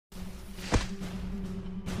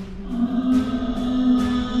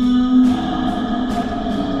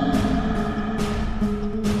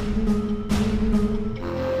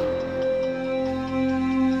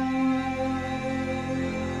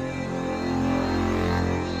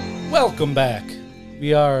Welcome back.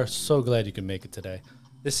 We are so glad you can make it today.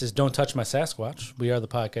 This is Don't Touch My Sasquatch. We are the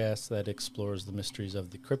podcast that explores the mysteries of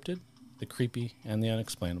the cryptid, the creepy, and the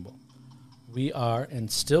unexplainable. We are and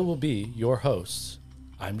still will be your hosts.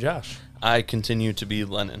 I'm Josh. I continue to be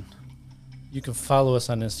Lennon. You can follow us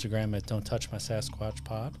on Instagram at Don't Touch My Sasquatch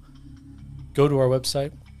Pod. Go to our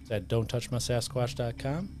website at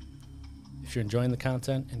don'ttouchmysasquatch.com. If you're enjoying the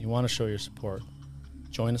content and you want to show your support,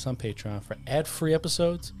 join us on Patreon for ad-free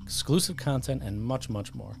episodes, exclusive content, and much,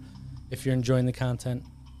 much more. If you're enjoying the content,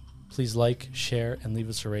 please like, share, and leave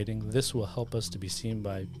us a rating. This will help us to be seen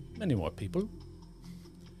by many more people.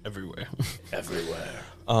 Everywhere. Everywhere.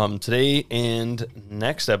 Today and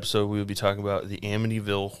next episode, we will be talking about the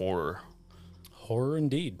Amityville Horror. Horror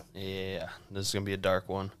indeed. Yeah, this is going to be a dark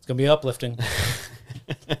one. It's going to be uplifting.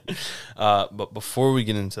 But before we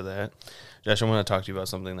get into that, Josh, I want to talk to you about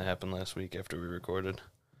something that happened last week after we recorded.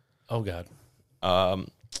 Oh, God.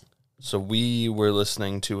 So we were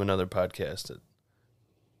listening to another podcast that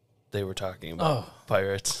they were talking about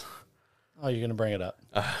pirates. Oh, you're going to bring it up.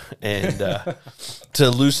 And to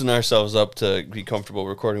loosen ourselves up to be comfortable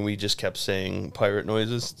recording, we just kept saying pirate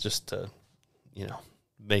noises just to,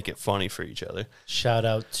 make it funny for each other. Shout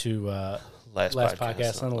out to Last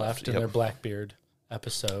podcast on the left in Yep. their Blackbeard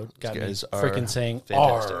episode. Got me guys are freaking saying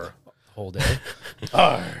fantastic. "R" the whole day.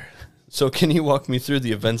 R. So can you walk me through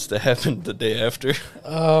the events that happened the day after?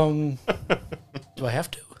 Do I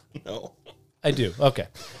have to? No. I do. Okay.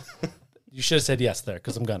 You should have said yes there,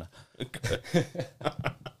 because I'm gonna. Okay.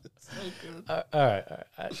 All right.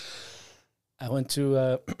 I went to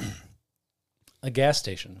a gas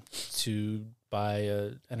station to buy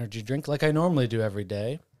an energy drink like I normally do every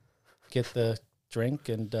day. Get the drink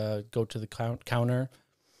and go to the counter,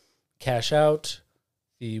 cash out.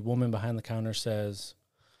 The woman behind the counter says,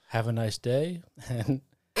 "Have a nice day." And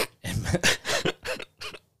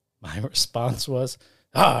my response was,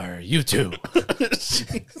 you too."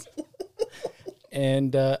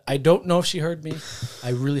 And I don't know if she heard me. I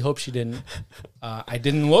really hope she didn't. I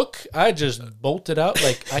didn't look. I just bolted out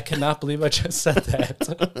like, I cannot believe I just said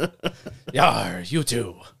that. You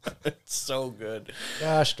too. It's so good.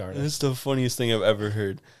 Gosh darn it. It's the funniest thing I've ever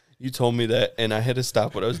heard. You told me that, and I had to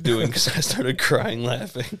stop what I was doing because I started crying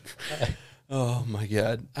laughing. Oh, my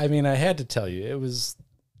God. I mean, I had to tell you. It was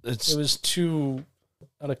too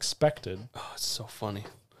unexpected. Oh, it's so funny.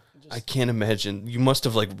 I can't imagine. You must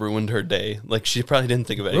have ruined her day. She probably didn't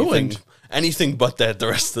think of anything but that the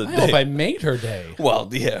rest of the I day. hope I made her day. Well,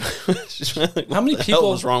 yeah. She's like, How many the people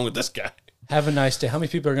hell was wrong with this guy? Have a nice day. How many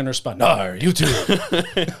people are going to respond? You too.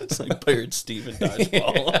 It's like Pirate Steve and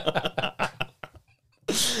Dodgeball.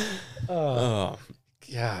 Oh,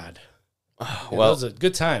 God. Well, those are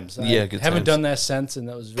good times. Yeah, I good haven't times. done that since, and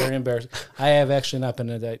that was very embarrassing. I have actually not been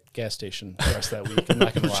at that gas station the rest of that week. I'm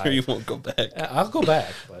not going to I'm lie. sure you won't go back. I'll go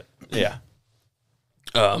back, but Yeah.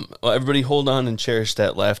 Well, everybody hold on and cherish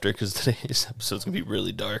that laughter because today's episode's going to be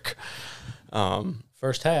really dark.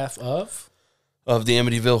 First half of The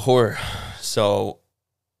Amityville Horror. So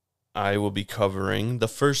I will be covering the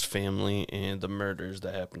first family and the murders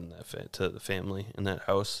that happened to the family in that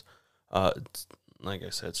house. It's, like I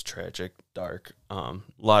said, it's tragic, dark.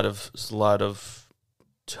 Lot of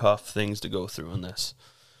tough things to go through in this.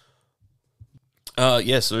 So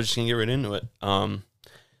we're just gonna get right into it. The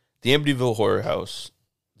Amityville Horror House,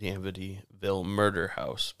 the Amityville Murder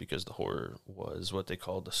House, because the horror was what they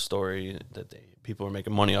called the story that people were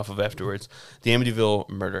making money off of afterwards. The Amityville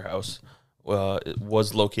Murder House it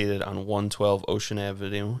was located on 112 Ocean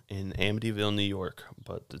Avenue in Amityville, New York,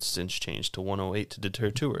 but it's since changed to 108 to deter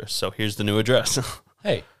tourists. So here's the new address.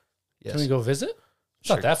 Hey, Yes. can we go visit? It's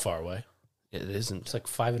Sure. not that far away. It isn't. It's like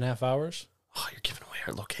 5.5 hours. Oh, you're giving away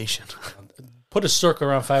our location. Put a circle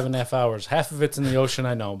around 5.5 hours. Half of it's in the ocean,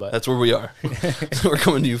 I know, but That's where we are. We're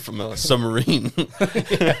coming to you from a submarine.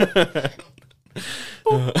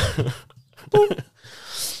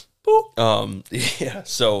 Yeah,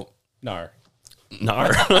 so nar.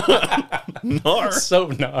 Nar. Nar. So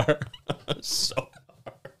nar. So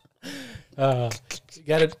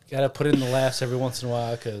You gotta put in the laughs every once in a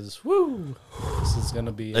while, because this is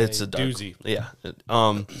gonna be it's a a dark, doozy. Yeah.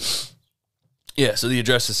 Yeah, so the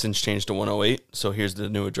address has since changed to 108. So here's the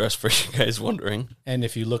new address for you guys wondering. And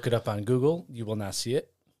if you look it up on Google, you will not see it.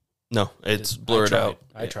 No, it's blurred out.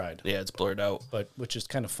 I tried. Yeah, it's blurred out. But which is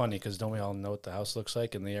kind of funny, because don't we all know what the house looks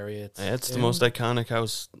like in the area It's the most iconic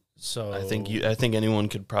house. So I think anyone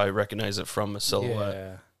could probably recognize it from a silhouette.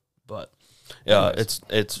 Yeah. But yeah, Anyways.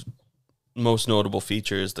 it's most notable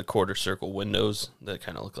feature is the quarter circle windows that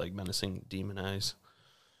kind of look like menacing demon eyes.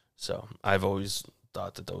 So I've always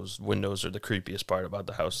thought that those windows are the creepiest part about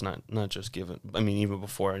the house, not just even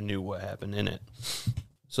before I knew what happened in it.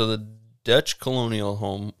 So the Dutch colonial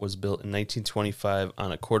home was built in 1925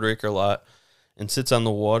 on a quarter-acre lot and sits on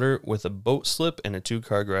the water with a boat slip and a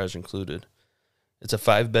 2-car garage included. It's a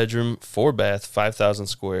 5-bedroom, 4-bath, 5,000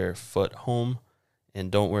 square foot home,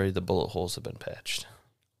 and don't worry, the bullet holes have been patched.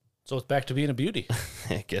 So it's back to being a beauty.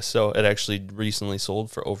 I guess so. It actually recently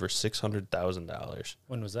sold for over $600,000.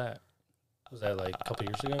 When was that? Was that like a couple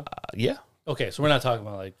years ago? Yeah. Okay, so we're not talking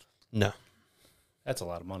about like... No. That's a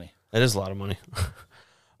lot of money. That is a lot of money.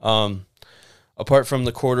 Apart from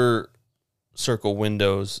the quarter circle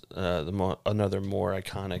windows, another more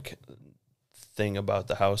iconic thing about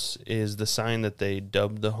the house is the sign that they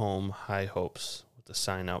dubbed the home High Hopes, with the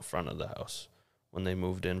sign out front of the house when they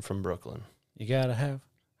moved in from Brooklyn. You gotta have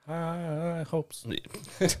high hopes.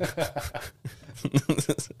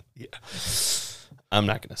 Yeah. I'm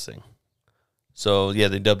not going to sing. So, yeah,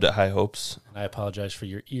 they dubbed it High Hopes. And I apologize for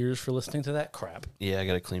your ears for listening to that crap. Yeah, I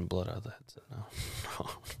got to clean blood out of the headset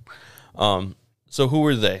now. So who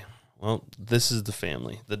were they? Well, this is the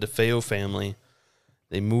family, the DeFeo family.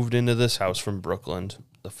 They moved into this house from Brooklyn.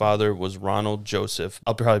 The father was Ronald Joseph.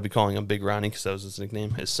 I'll probably be calling him Big Ronnie because that was his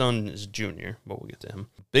nickname. His son is Junior, but we'll get to him.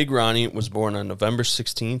 Big Ronnie was born on November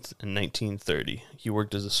 16th in 1930. He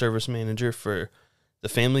worked as a service manager for the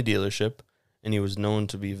family dealership, and he was known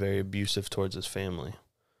to be very abusive towards his family.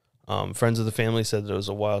 Friends of the family said that it was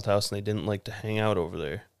a wild house, and they didn't like to hang out over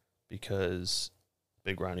there because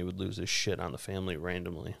Big Ronnie would lose his shit on the family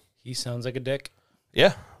randomly. He sounds like a dick.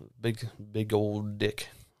 Yeah, big old dick.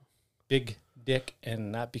 Big dick,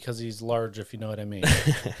 and not because he's large, if you know what I mean.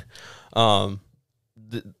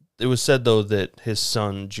 It was said, though, that his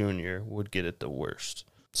son, Junior, would get it the worst.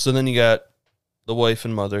 So then you got the wife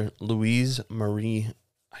and mother, Louise Marie.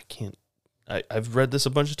 I've read this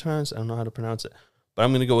a bunch of times. I don't know how to pronounce it, but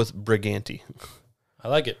I'm going to go with Briganti. I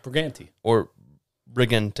like it. Briganti. Or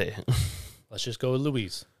Brigante. Let's just go with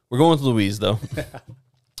Louise. We're going with Louise, though.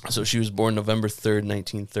 So she was born November 3rd,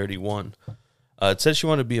 1931. It said she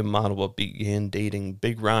wanted to be a model, but began dating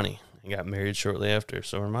Big Ronnie and got married shortly after.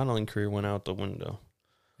 So her modeling career went out the window.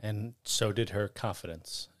 And so did her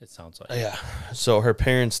confidence, it sounds like. Yeah. So her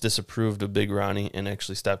parents disapproved of Big Ronnie and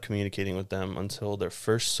actually stopped communicating with them until their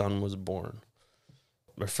first son was born.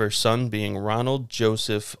 Their first son being Ronald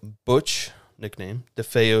Joseph Butch, nickname,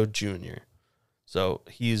 DeFeo Jr. So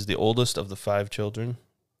he's the oldest of the 5 children.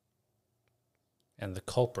 And the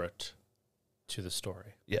culprit to the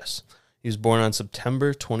story. Yes. He was born on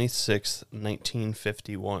September 26th,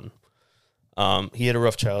 1951. He had a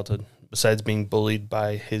rough childhood. Besides being bullied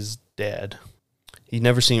by his dad, he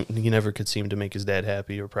never could seem to make his dad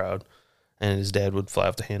happy or proud, and his dad would fly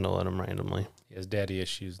off the handle at him randomly. He has daddy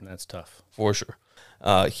issues, and that's tough. For sure.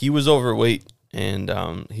 He was overweight, and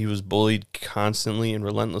he was bullied constantly and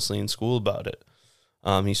relentlessly in school about it.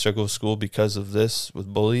 He struggled with school because of this,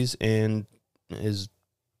 with bullies, and his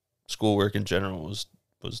schoolwork in general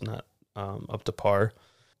was not up to par.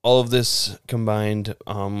 All of this combined,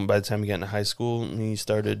 by the time he got into high school, he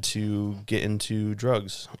started to get into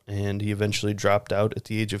drugs, and he eventually dropped out at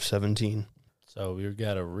the age of 17. So we've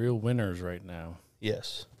got a real winners right now.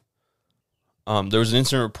 Yes. There was an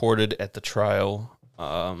incident reported at the trial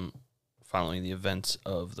following the events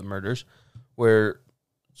of the murders where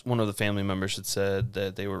one of the family members had said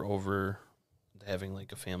that they were over having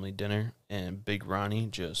like a family dinner, and Big Ronnie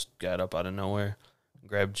just got up out of nowhere,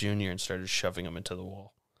 grabbed Junior, and started shoving him into the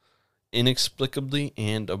wall. Inexplicably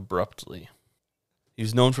and abruptly. He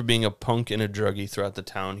was known for being a punk and a druggie throughout the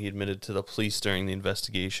town. He admitted to the police during the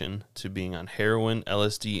investigation to being on heroin,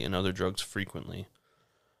 LSD, and other drugs frequently.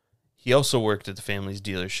 He also worked at the family's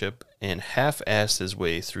dealership and half-assed his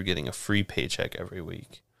way through getting a free paycheck every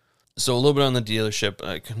week. So a little bit on the dealership.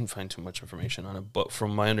 I couldn't find too much information on it, but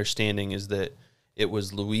from my understanding is that it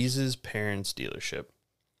was Louise's parents' dealership.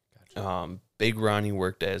 Gotcha. Big Ronnie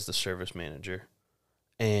worked as the service manager.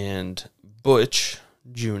 And Butch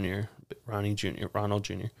Jr., Ronald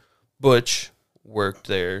Jr., Butch worked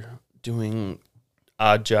there doing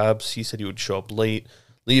odd jobs. He said he would show up late,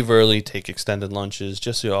 leave early, take extended lunches,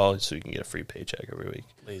 just so he can get a free paycheck every week.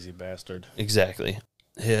 Lazy bastard. Exactly.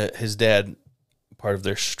 His dad, part of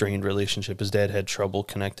their strained relationship, his dad had trouble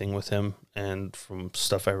connecting with him. And from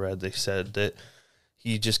stuff I read, they said that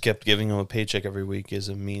he just kept giving him a paycheck every week as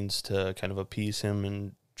a means to kind of appease him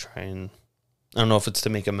and try and... I don't know if it's to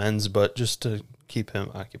make amends, but just to keep him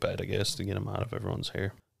occupied, I guess, to get him out of everyone's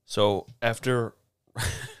hair. So after...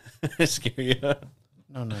 Scare you?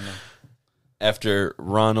 No. After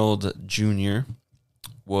Ronald Jr.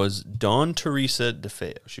 was Dawn Teresa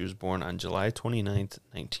DeFeo. She was born on July 29th,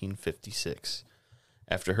 1956.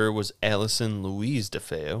 After her was Allison Louise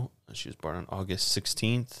DeFeo. She was born on August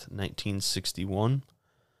 16th, 1961.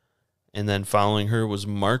 And then following her was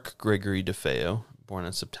Mark Gregory DeFeo, born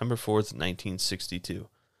on September 4th, 1962.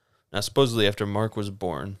 Now, supposedly after Mark was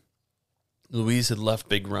born, Louise had left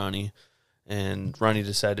Big Ronnie, and Ronnie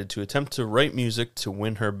decided to attempt to write music to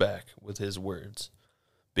win her back with his words.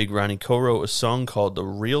 Big Ronnie co-wrote a song called The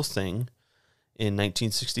Real Thing in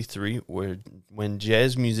 1963, when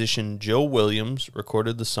jazz musician Joe Williams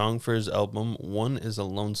recorded the song for his album One is a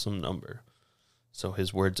Lonesome Number. So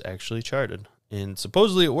his words actually charted, and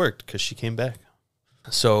supposedly it worked because she came back.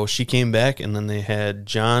 So she came back, and then they had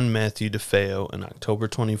John Matthew DeFeo on October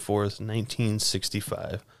 24th,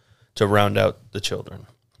 1965, to round out the children.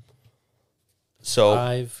 So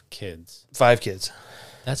 5 kids. 5 kids.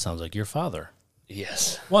 That sounds like your father.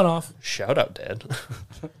 Yes. One off. Shout out, Dad.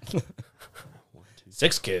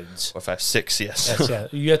 6 kids. 4, 5, 6, yes. Yes, yeah.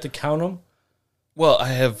 You have to count them? Well, I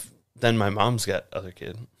have, then my mom's got other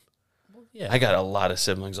kid. Well, yeah. I got a lot of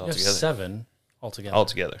siblings You have altogether. 7 altogether.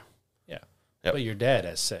 Altogether. Yeah. Yep. But your dad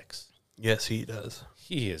has 6. Yes, he does.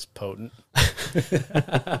 He is potent.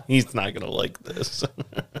 He's not going to like this.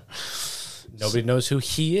 Nobody knows who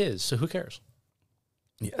he is, so who cares?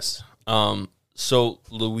 Yes. So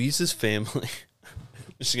Louise's family,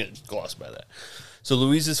 I'm just going to gloss by that. So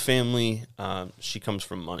Louise's family, she comes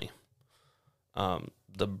from money.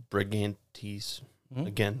 The Brigantes,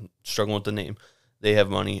 again, struggling with the name. They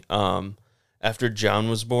have money. After John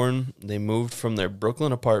was born, they moved from their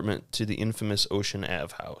Brooklyn apartment to the infamous Ocean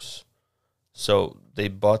Ave house. So they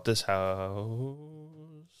bought this house.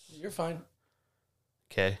 You're fine.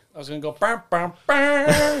 Okay. I was going to go, bam, bam,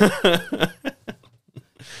 bam.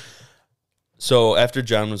 So after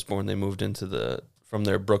John was born, they moved from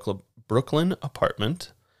their Brooklyn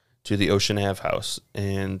apartment to the Ocean Ave house,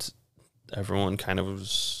 and everyone kind of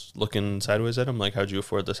was looking sideways at him, like, how'd you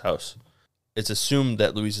afford this house? It's assumed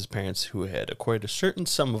that Louise's parents, who had acquired a certain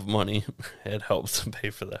sum of money, had helped to pay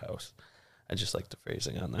for the house. I just like the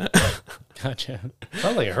phrasing on that. Gotcha.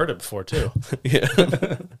 Sounds like I heard it before, too. Yeah.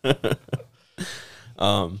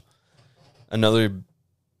 Another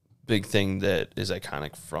big thing that is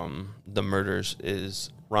iconic from the murders is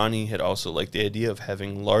Ronnie had also liked the idea of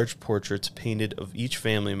having large portraits painted of each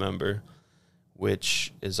family member,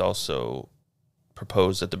 which is also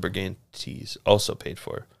proposed that the Brigantes also paid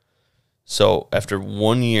for. So after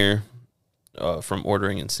 1 year from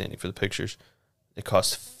ordering and standing for the pictures, it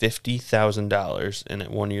cost $50,000, and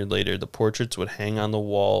at 1 year later, the portraits would hang on the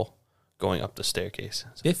wall going up the staircase.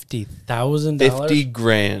 $50,000? 50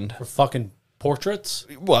 grand. For fucking portraits?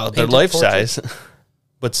 Well, they're Painted life portraits? size,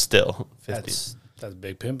 but still 50. That's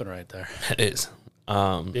big pimping right there. That is.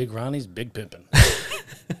 Big Ronnie's big pimping.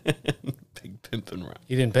 Big pimping Ron.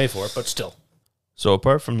 He didn't pay for it, but still. So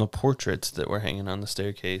apart from the portraits that were hanging on the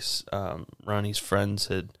staircase, Ronnie's friends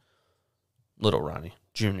had Little Ronnie,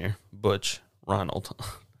 Jr., Butch, Ronald.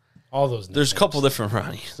 All those nicknames. There's a couple different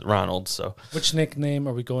Ronalds. So which nickname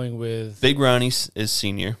are we going with? Big Ronnie is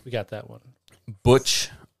senior. We got that one.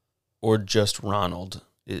 Butch or just Ronald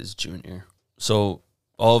is junior. So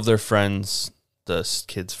all of their friends, the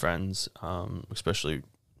kids' friends, especially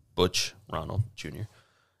Butch Ronald Jr.,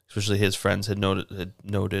 especially his friends had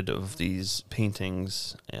noted of these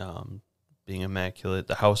paintings being immaculate.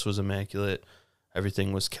 The house was immaculate.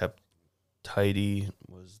 Everything was kept tidy,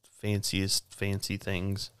 was fancy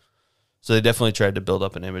things. So they definitely tried to build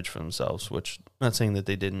up an image for themselves, which I'm not saying that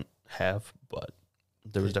they didn't have, but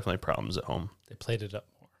there was definitely problems at home. They played it up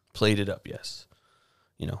more. Played it up, yes.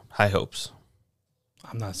 You know, high hopes.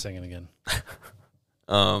 I'm not singing again.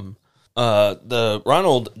 The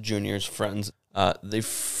Ronald Jr.'s friends, they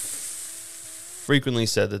frequently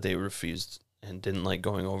said that they refused and didn't like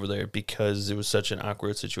going over there because it was such an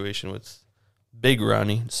awkward situation with Big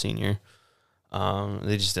Ronnie Sr.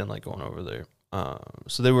 They just didn't like going over there.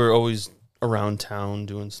 So they were always around town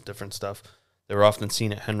doing different stuff. They were often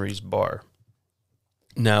seen at Henry's bar.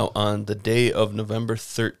 Now, on the day of November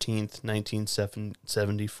 13th,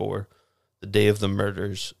 1974, the day of the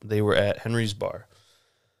murders, they were at Henry's bar.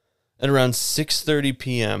 At around 6:30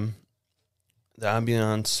 p.m., the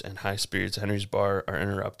ambiance and high spirits at Henry's bar are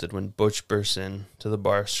interrupted when Butch bursts in to the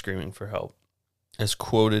bar screaming for help. As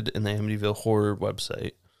quoted in the Amityville Horror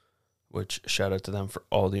website, which shout out to them for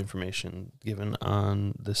all the information given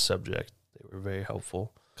on this subject. They were very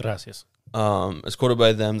helpful. Gracias. As quoted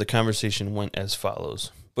by them, the conversation went as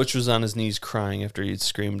follows. Butch was on his knees crying after he had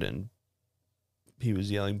screamed and he was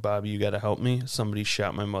yelling, "Bobby, you got to help me. Somebody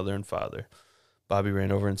shot my mother and father." Bobby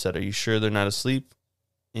ran over and said, "Are you sure they're not asleep?"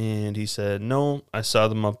 And he said, "No, I saw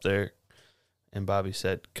them up there." And Bobby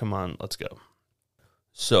said, "Come on, let's go."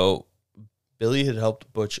 So Billy had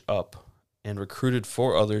helped Butch up and recruited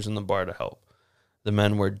 4 others in the bar to help. The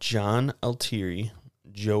men were John Altieri,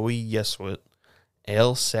 Joey Yeswit,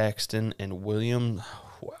 Al Saxton, and William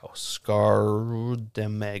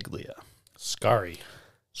Scardamaglia.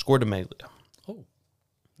 Scardamaglia. Oh,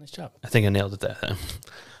 nice job. I think I nailed it that time.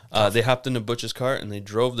 They hopped into Butch's car and they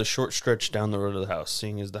drove the short stretch down the road to the house,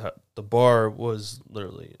 seeing as the bar was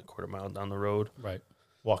literally a quarter mile down the road. Right.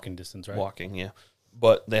 Walking distance, right? Walking, yeah.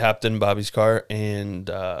 But they hopped in Bobby's car, and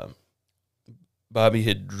Bobby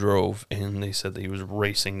had drove, and they said that he was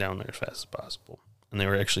racing down there as fast as possible. And they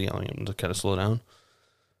were actually yelling at him to kind of slow down.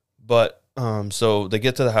 But, so they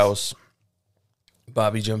get to the house.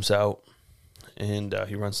 Bobby jumps out, and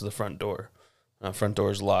he runs to the front door. Front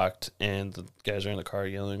door is locked, and the guys are in the car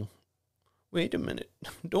yelling, "Wait a minute,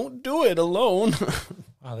 don't do it alone."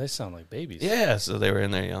 Wow, they sound like babies. Yeah, so they were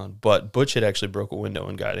in there yelling. But Butch had actually broke a window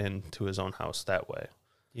and got into his own house that way.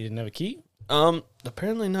 He didn't have a key?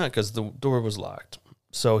 Apparently not, because the door was locked.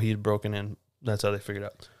 So he had broken in. That's how they figured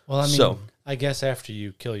out. Well, I mean, I guess after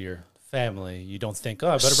you kill your family, you don't think, oh,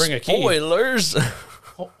 I better bring a key. Spoilers!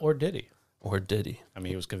 Or did he? Or did he? I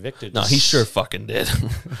mean, he was convicted. No, he sure fucking did.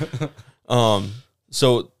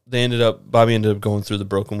 So Bobby ended up going through the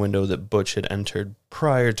broken window that Butch had entered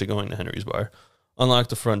prior to going to Henry's bar,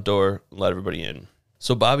 unlocked the front door, let everybody in.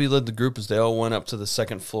 So Bobby led the group as they all went up to the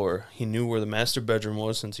second floor. He knew where the master bedroom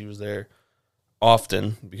was since he was there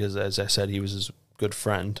often, because as I said, he was his good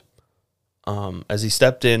friend. As he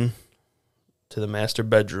stepped in to the master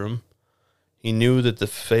bedroom, he knew that the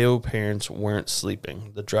DeFeo parents weren't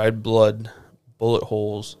sleeping. The dried blood, bullet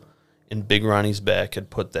holes in Big Ronnie's back had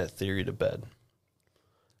put that theory to bed.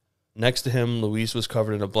 Next to him, Louise was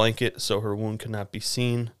covered in a blanket, so her wound could not be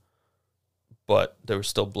seen, but there was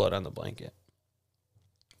still blood on the blanket.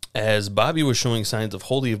 As Bobby was showing signs of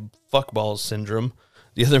holy fuckballs syndrome,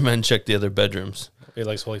 the other men checked the other bedrooms. He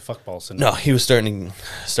likes holy fuckballs syndrome. No, he was starting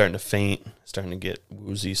to faint, starting to get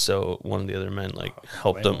woozy, so one of the other men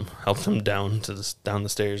helped him down the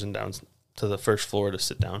stairs and down to the first floor to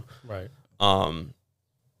sit down. Right.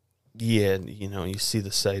 Yeah, you see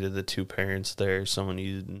the sight of the 2 parents there, someone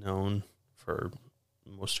you'd known for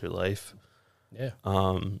most of your life. Yeah.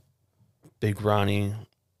 Big Ronnie,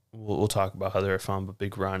 we'll talk about how they were found, but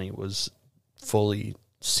Big Ronnie was fully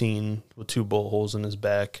seen with 2 bullet holes in his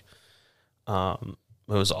back. It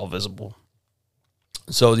was all visible.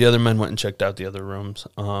 So the other men went and checked out the other rooms.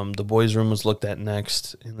 The boys' room was looked at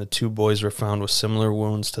next, and the 2 boys were found with similar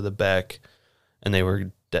wounds to the back, and they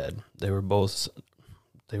were dead. They were both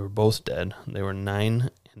dead. They were 9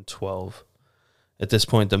 and 12. At this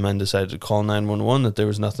point, the men decided to call 911, that there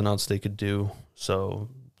was nothing else they could do, so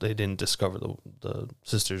they didn't discover the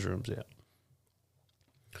sisters' rooms yet.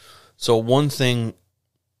 So one thing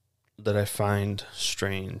that I find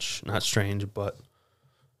not strange, but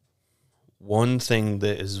one thing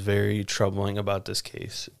that is very troubling about this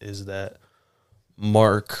case is that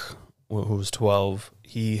Mark, who was 12,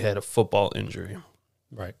 he had a football injury.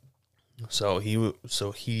 Right. So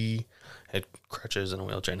he had crutches and a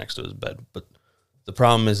wheelchair next to his bed. But the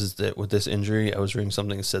problem is that with this injury, I was reading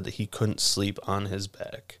something that said that he couldn't sleep on his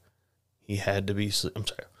back. He had to be.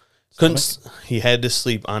 He had to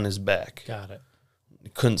sleep on his back. Got it. He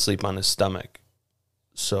couldn't sleep on his stomach.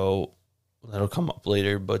 So that'll come up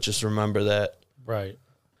later, but just remember that. Right.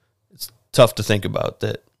 It's tough to think about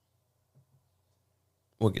that.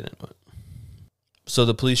 We'll get into it. So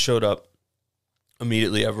the police showed up.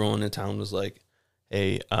 Immediately, everyone in town was like,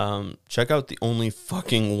 hey, check out the only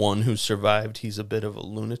fucking one who survived. He's a bit of a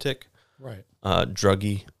lunatic. Right.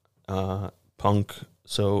 Druggy, punk.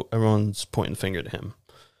 So everyone's pointing the finger to him.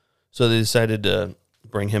 So they decided to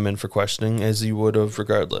bring him in for questioning, as you would have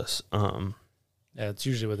regardless. Yeah, it's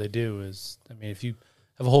usually what they do is, I mean, if you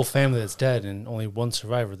have a whole family that's dead and only one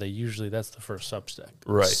survivor, that's the first suspect.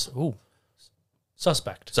 Right.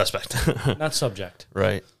 Suspect. Not subject.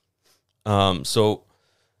 Right. So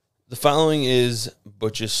the following is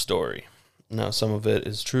Butch's story. Now, some of it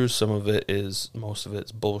is true, most of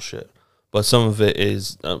it's bullshit. But some of it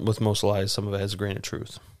is, with most lies, some of it has a grain of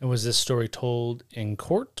truth. And was this story told in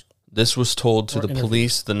court? This was told to the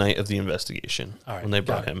police the night of the investigation when they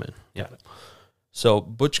brought him in. Yeah. So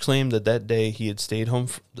Butch claimed that day he had stayed home.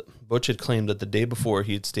 Butch had claimed that the day before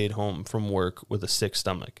he had stayed home from work with a sick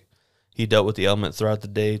stomach. He dealt with the ailment throughout the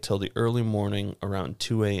day till the early morning around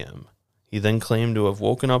 2 a.m. He then claimed to have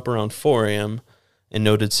woken up around 4 a.m. and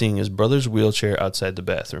noted seeing his brother's wheelchair outside the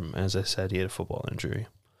bathroom. As I said, he had a football injury.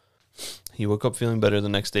 He woke up feeling better the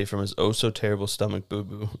next day from his oh-so-terrible stomach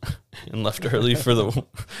boo-boo and left early for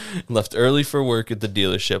work at the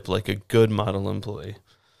dealership like a good model employee,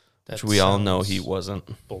 which we all know he wasn't.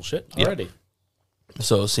 Bullshit already.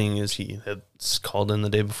 So seeing as he had called in the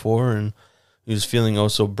day before and he was feeling oh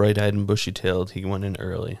so bright-eyed and bushy-tailed, he went in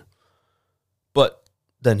early. But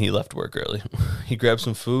then he left work early. He grabbed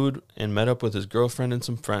some food and met up with his girlfriend and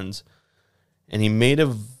some friends. And he made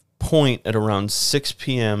a point at around 6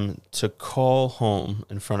 p.m. to call home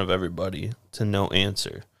in front of everybody to no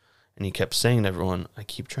answer. And he kept saying to everyone, I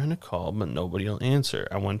keep trying to call, but nobody will answer.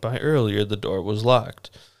 I went by earlier, the door was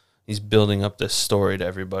locked. He's building up this story to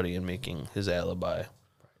everybody and making his alibi.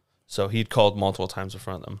 So he'd called multiple times in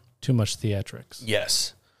front of them. Too much theatrics.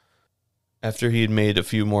 Yes. After he had made a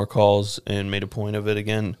few more calls and made a point of it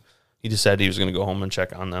again, he decided he was going to go home and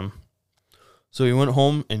check on them. So he went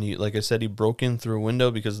home and he, like I said, he broke in through a window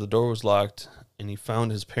because the door was locked and he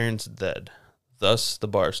found his parents dead. Thus, the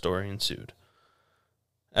bar story ensued.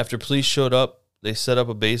 After police showed up, they set up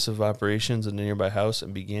a base of operations in a nearby house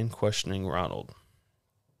and began questioning Ronald.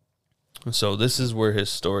 So this is where his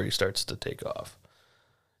story starts to take off.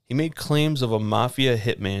 He made claims of a mafia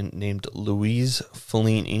hitman named Louise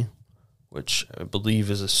Fellini, which I believe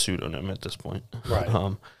is a pseudonym at this point.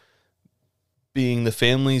 Right. Being the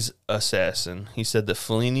family's assassin. He said that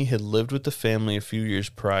Fellini had lived with the family a few years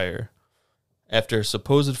prior after a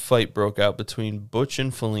supposed fight broke out between Butch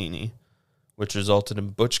and Fellini, which resulted in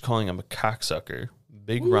Butch calling him a cocksucker.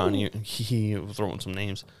 Big Ronnie, he was throwing some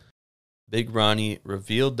names. Big Ronnie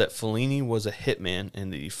revealed that Fellini was a hitman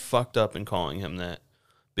and that he fucked up in calling him that.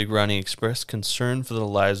 Big Ronnie expressed concern for the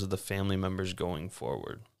lives of the family members going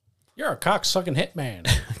forward. You're a cocksucking hitman.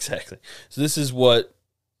 Exactly. So this is what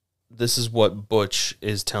Butch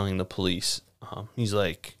is telling the police. He's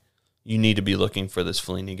like, you need to be looking for this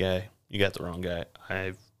Fellini guy. You got the wrong guy.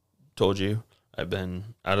 I've told you. I've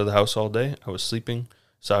been out of the house all day. I was sleeping.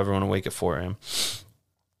 Saw everyone awake at 4 a.m.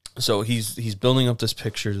 So he's building up this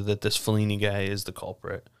picture that this Fellini guy is the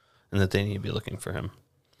culprit and that they need to be looking for him.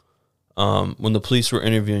 When the police were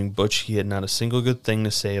interviewing Butch, he had not a single good thing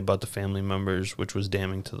to say about the family members, which was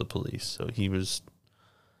damning to the police. So he was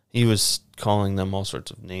calling them all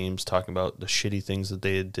sorts of names, talking about the shitty things that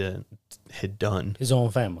they had done. His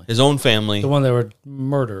own family. The one that were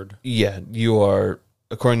murdered. Yeah, you are,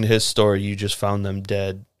 according to his story, you just found them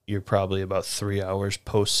dead. You're probably about 3 hours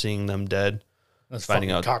post seeing them dead. That's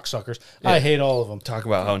finding out cocksuckers. Yeah. I hate all of them. Talk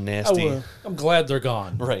about how nasty. I'm glad they're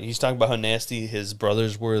gone. Right. He's talking about how nasty his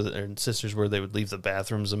brothers were and sisters were. They would leave the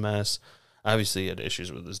bathrooms a mess. Obviously, he had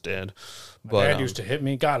issues with his dad. My dad used to hit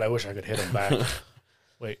me. God, I wish I could hit him back.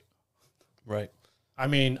 Wait. Right. I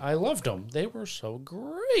mean, I loved them. They were so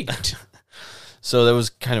great. So that was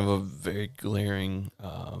kind of a very glaring,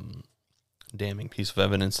 damning piece of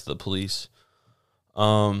evidence to the police.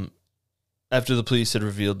 After the police had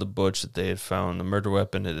revealed to Butch that they had found the murder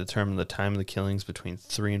weapon, it determined the time of the killings between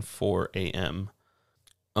 3 and 4 a.m.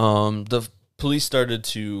 The police started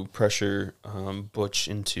to pressure Butch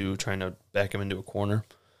into trying to back him into a corner.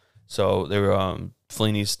 So they were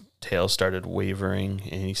Fellini's tail started wavering,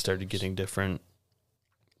 and he started getting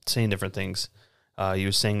saying different things. He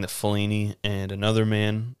was saying that Fellini and another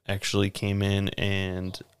man actually came in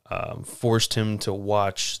and forced him to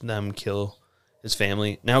watch them kill his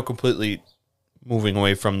family. Now completely moving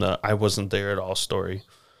away from the I wasn't there at all story.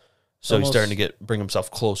 So he's starting to bring himself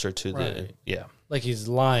closer to like he's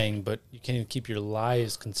lying, but you can't even keep your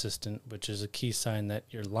lies consistent, which is a key sign that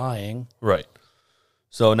you're lying. Right.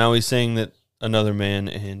 So now he's saying that another man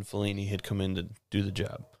and Fellini had come in to do the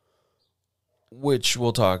job, which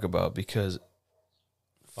we'll talk about because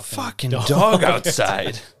fucking dog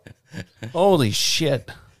outside. Holy shit.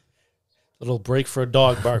 Little break for a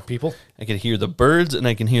dog bark, people. I can hear the birds and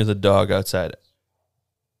I can hear the dog outside.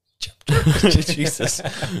 Jesus.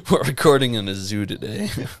 We're recording in a zoo today.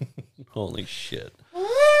 Holy shit.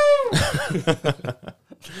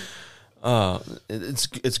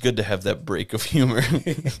 It's good to have that break of humor.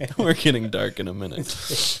 We're getting dark in a minute.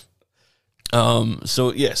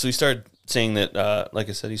 So he started saying that, like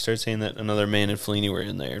I said, he started saying that another man and Fellini were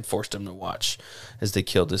in there and forced him to watch as they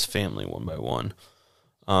killed his family one by one.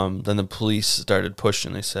 Then the police started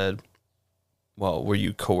pushing. They said, well, were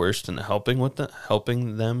you coerced into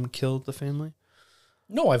helping them kill the family?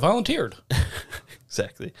 No, I volunteered.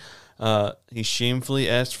 Exactly. He shamefully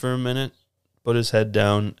asked for a minute, put his head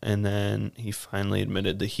down, and then he finally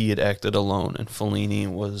admitted that he had acted alone and Fellini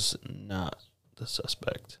was not the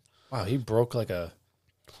suspect. Wow, he broke like a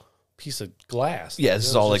piece of glass. Yeah, this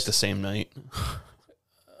is all like the same night.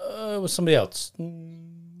 It was somebody else.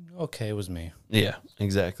 Okay, it was me. Yeah,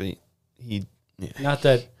 exactly. Not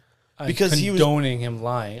that I'm because condoning him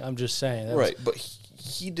lying. I'm just saying. Right, but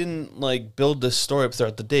he didn't like build this story up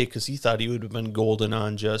throughout the day because he thought he would have been golden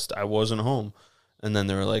on just I wasn't home, and then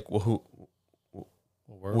they were like, well,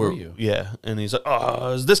 Where were you? Yeah, and he's like, oh,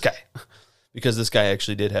 it was this guy. Because this guy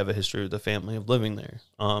actually did have a history with the family of living there.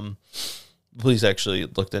 Police actually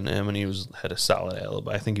looked into him, and he had a solid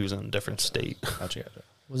alibi. I think he was in a different state. Gotcha.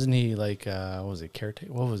 Wasn't he like, what was he,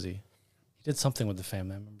 caretaker? What was he? He did something with the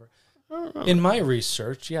family, I remember. In my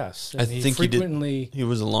research, yes. And I think frequently, he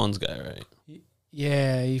was a lawns guy, right?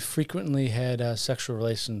 Yeah, he frequently had sexual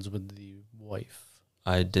relations with the wife.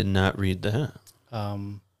 I did not read that.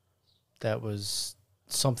 That was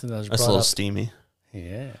something that was That's brought a little up. steamy.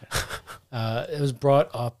 Yeah. It was brought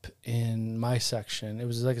up in my section. It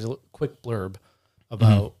was like a quick blurb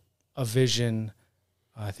about a vision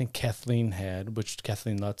I think Kathleen had, which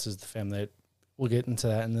Kathleen Lutz is the family that, we'll get into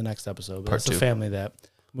that in the next episode, but it's the family that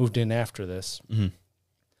moved in after this,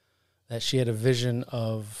 that she had a vision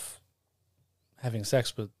of having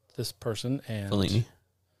sex with this person, and Fellini.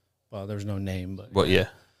 Well, there's no name, but well, yeah.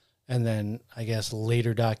 And then I guess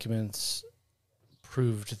later documents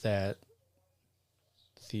proved that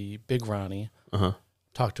the big Ronnie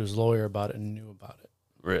talked to his lawyer about it and knew about it.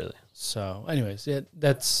 Really? So, anyways,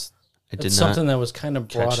 that's did something that was kind of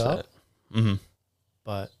brought up. Mm-hmm.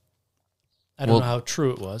 But I don't know how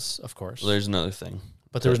true it was, of course. Well, there's another thing.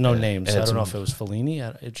 But there was no names. So I don't know if it was Fellini.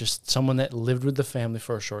 It's just someone that lived with the family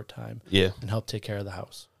for a short time. Yeah. And helped take care of the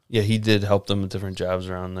house. Yeah, he did help them with different jobs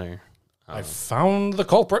around there. I found the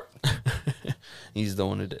culprit. He's the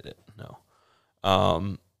one who did it.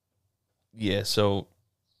 No. Yeah, so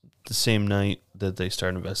the same night that they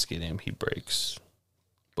start investigating him,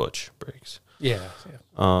 Butch breaks. Yeah.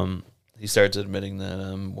 He starts admitting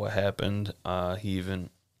that what happened. He even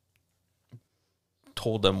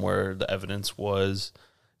told them where the evidence was,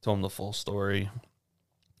 told them the full story,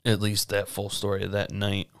 at least that full story of that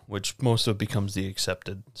night, which most of it becomes the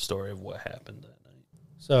accepted story of what happened that night.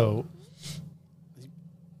 So,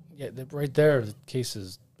 yeah, right there, the case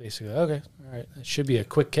is basically, okay, all right, it should be a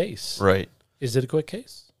quick case. Right. Is it a quick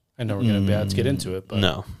case? I know we're going to be able to get into it, but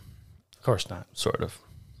no. Of course not. Sort of.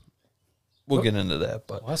 We'll get into that,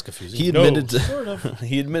 but that's confusing. He admitted sort of.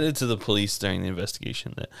 He admitted to the police during the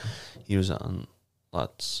investigation that he was on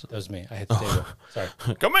lots. That was me. I hit the table. Sorry.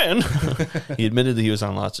 Come in. He admitted that he was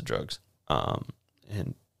on lots of drugs.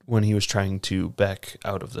 And when he was trying to back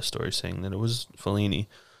out of the story, saying that it was Fellini,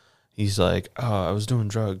 he's like, "Oh, I was doing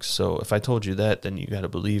drugs. So if I told you that, then you got to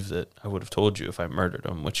believe that I would have told you if I murdered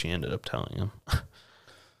him," which he ended up telling him.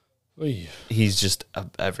 He's just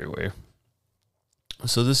everywhere.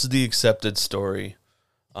 So this is the accepted story,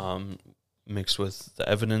 mixed with the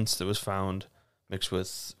evidence that was found, mixed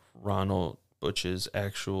with Ronald Butch's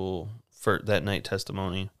actual that night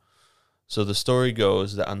testimony. So the story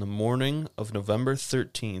goes that on the morning of November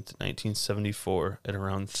 13th, 1974, at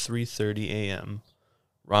around 3:30 a.m.,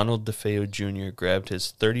 Ronald DeFeo Jr. grabbed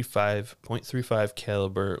his .35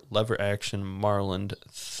 caliber lever-action Marlin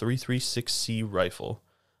 336C rifle.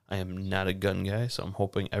 I am not a gun guy, so I'm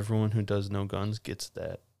hoping everyone who does know guns gets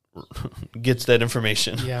that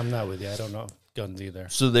information. Yeah, I'm not with you. I don't know guns either.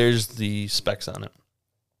 So there's the specs on it.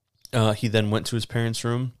 He then went to his parents'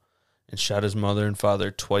 room and shot his mother and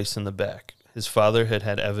father twice in the back. His father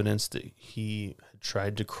had evidence that he had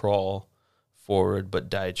tried to crawl forward but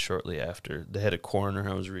died shortly after. They had a coroner,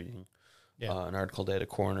 I was reading an article. They had a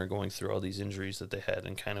coroner going through all these injuries that they had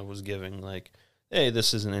and kind of was giving like, hey,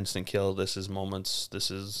 this is an instant kill. This is moments.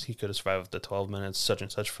 He could have survived up to 12 minutes, such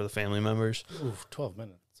and such for the family members. Oof, 12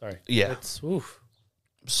 minutes. Sorry. Yeah. That's, oof.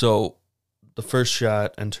 So the first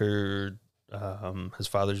shot entered his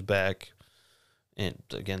father's back, and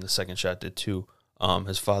again, the second shot did too.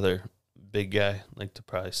 His father, big guy, liked to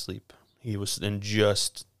probably sleep. He was in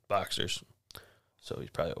just boxers, so he's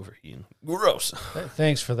probably overheating. Gross.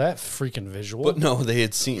 Thanks for that freaking visual. But no, they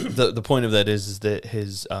had seen the point of that is that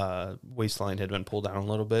his waistline had been pulled down a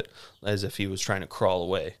little bit, as if he was trying to crawl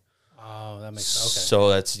away. Oh, that makes sense.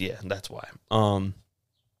 Okay. So that's why.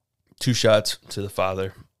 2 shots to the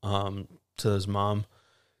father, to his mom.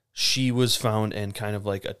 She was found in kind of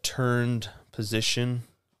like a turned position,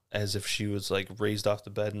 as if she was like raised off the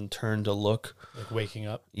bed and turned to look. Like waking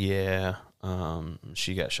up? Yeah.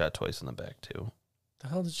 She got shot twice in the back too. The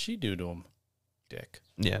hell did she do to him? Dick.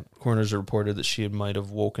 Yeah. Coroners reported that she might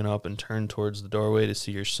have woken up and turned towards the doorway to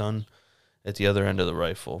see her son at the other end of the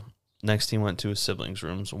rifle. Next, he went to his siblings'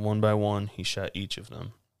 rooms. One by one, he shot each of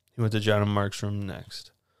them. He went to John and Mark's room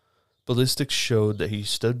next. Ballistics showed that he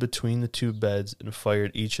stood between the 2 beds and fired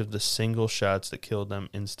each of the single shots that killed them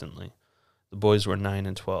instantly. The boys were 9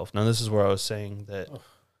 and 12. Now, this is where I was saying that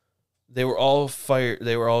they were all fired.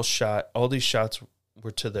 They were all shot. All these shots were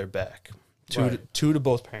to their back. Two to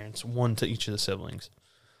both parents, 1 to each of the siblings.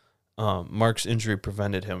 Mark's injury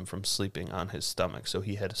prevented him from sleeping on his stomach, so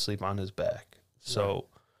he had to sleep on his back So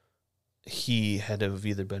he had to have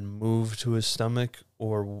either been moved to his stomach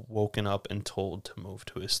or woken up and told to move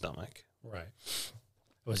to his stomach. Right.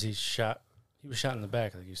 Was he shot? He was shot in the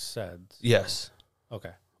back, like you said. So. Yes.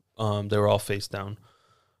 Okay. They were all face down.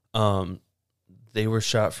 They were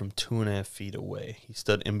shot from 2.5 feet away. He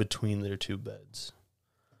stood in between their two beds.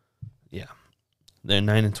 Yeah. They're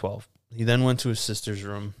 9 and 12. He then went to his sister's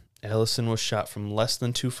room. Allison was shot from less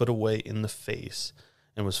than 2 foot away in the face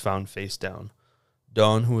and was found face down.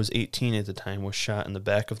 Dawn, who was 18 at the time, was shot in the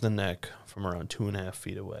back of the neck from around 2.5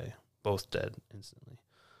 feet away. Both dead instantly.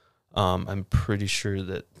 I'm pretty sure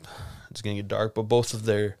that it's going to get dark, but both of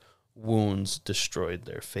their wounds destroyed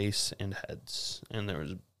their face and heads. And there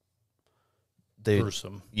was...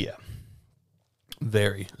 gruesome. Yeah.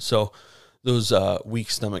 Very. So those weak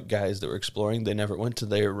stomach guys that were exploring, they never went to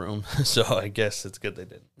their room. So I guess it's good they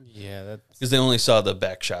didn't. Yeah, that's... Because they only saw the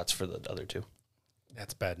back shots for the other two.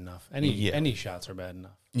 That's bad enough. Any shots are bad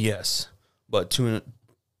enough. Yes. But 2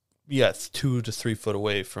 to 3 foot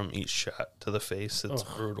away from each shot to the face, it's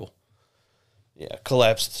brutal. Yeah,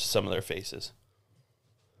 collapsed some of their faces.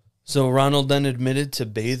 So Ronald then admitted to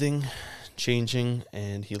bathing, changing,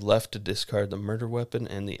 and he left to discard the murder weapon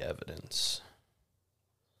and the evidence.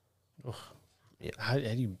 Ugh. Yeah. How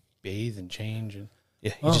did he bathe and change? And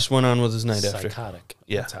yeah, he just went on with his night after. Psychotic.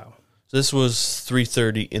 Yeah. That's how. So this was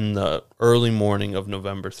 3:30 in the early morning of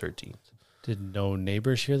November 13th. Did no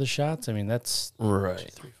neighbors hear the shots? I mean, that's right. 2,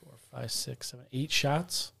 3, 4, 5, 6, 7, 8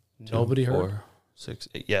 shots. Nobody heard. 4, 6,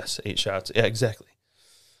 8. Yes, 8 shots. Yeah, exactly.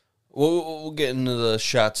 We'll get into the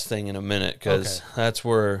shots thing in a minute because that's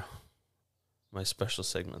where my special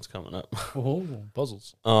segment's coming up. Oh,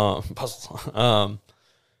 puzzles. Puzzles.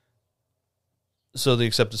 So the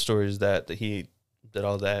accepted story is that he did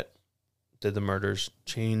all that, did the murders,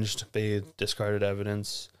 changed, bathed, discarded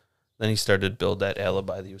evidence. Then he started to build that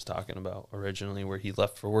alibi that he was talking about originally, where he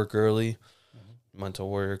left for work early, went to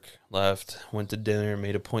work, left, went to dinner,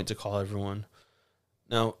 made a point to call everyone.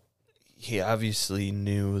 Now, he obviously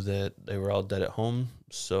knew that they were all dead at home,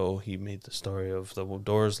 so he made the story of the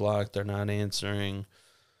doors locked, they're not answering,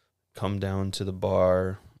 come down to the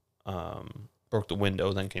bar, broke the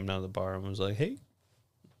window, then came down to the bar and was like, hey,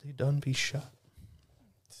 they done be shot.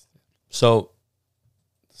 So,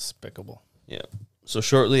 despicable. Yeah. So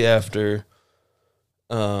shortly after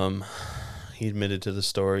he admitted to the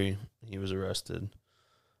story, he was arrested.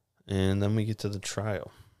 And then we get to the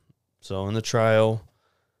trial. So in the trial,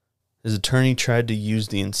 his attorney tried to use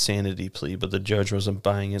the insanity plea, but the judge wasn't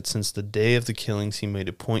buying it. Since the day of the killings, he made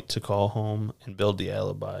a point to call home and build the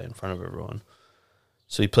alibi in front of everyone.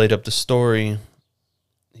 So he played up the story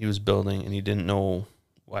he was building, and he didn't know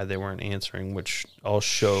why they weren't answering, which all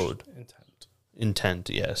showed intent,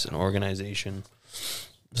 yes, and organization.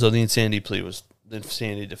 So the insanity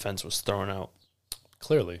defense was thrown out.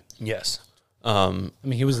 Clearly. Yes. I mean,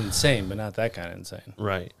 he was insane, but not that kind of insane.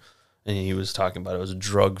 Right. And he was talking about it was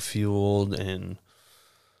drug-fueled and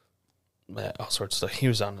all sorts of stuff. He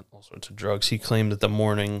was on all sorts of drugs. He claimed that the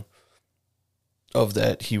morning of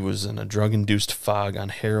that, he was in a drug-induced fog on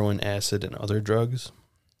heroin, acid, and other drugs.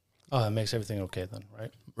 Oh, that makes everything okay then,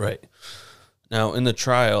 right? Right. Now, in the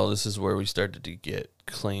trial, this is where we started to get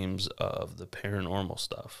claims of the paranormal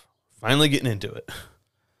stuff. Finally getting into it.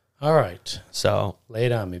 All right. So, lay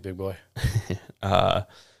it on me, big boy.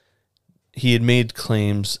 He had made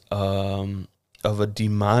claims of a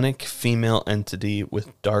demonic female entity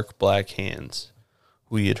with dark black hands,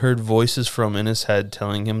 who he had heard voices from in his head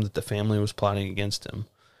telling him that the family was plotting against him,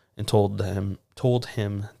 and told him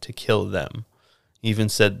to kill them. He even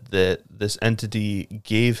said that this entity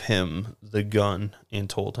gave him the gun and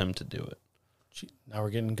told him to do it. Now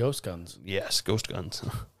we're getting ghost guns. Yes, ghost guns.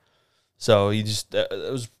 So he just, it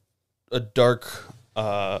was a dark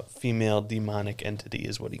female demonic entity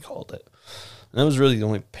is what he called it. And that was really the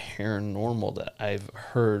only paranormal that I've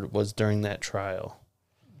heard was during that trial.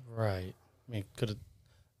 Right. I mean,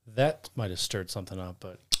 that might have stirred something up,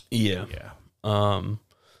 but yeah. So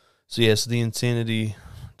yes, the insanity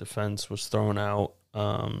defense was thrown out.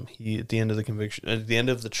 He at the end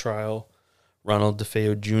of the trial, Ronald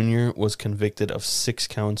DeFeo Jr. was convicted of 6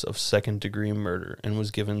 counts of second-degree murder and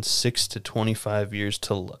was given 6 to 25 years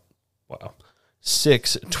to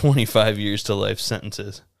 25 years to life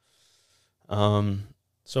sentences.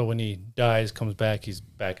 So when he dies, comes back, he's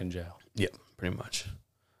back in jail. Yep, pretty much.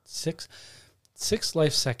 6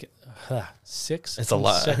 life second. 6 it's a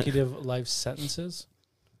lot. Consecutive life sentences.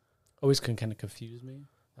 Always can kind of confuse me.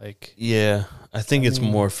 Like, yeah, I think it's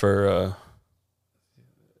more for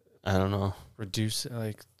I don't know, reduce,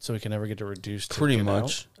 like, so we can never get to reduce. Pretty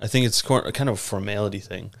much. I think it's kind of a formality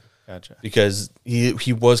thing. Gotcha. Because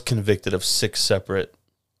he was convicted of 6 separate,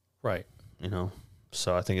 Right. you know.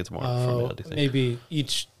 So I think it's more of a formality thing. Maybe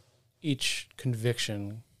each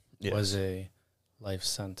conviction Yes. was a life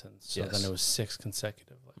sentence. So Yes. then it was 6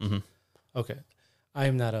 consecutive. Mm-hmm. Okay. I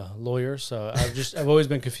am not a lawyer, so I've always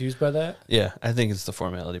been confused by that. Yeah, I think it's the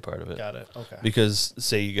formality part of it. Got it. Okay. Because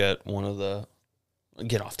say you got one of the,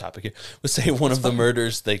 get off topic here, but say one of the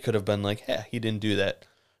murders, they could have been like, yeah, he didn't do that.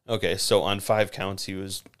 Okay, so on 5 counts, he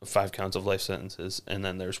was 5 counts of life sentences, and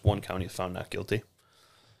then there's 1 count he found not guilty.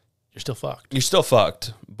 You're still fucked. You're still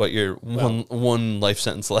fucked, but you're one life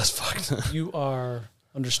sentence less fucked. You are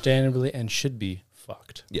understandably and should be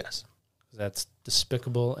fucked. Yes. That's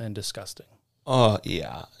despicable and disgusting. Oh,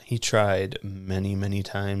 yeah. He tried many, many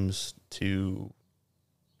times to,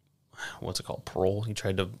 what's it called, parole. He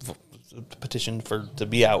tried to petition to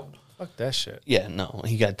be out. Fuck that shit. Yeah, no.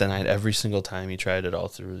 He got denied every single time. He tried it all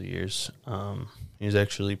through the years. He was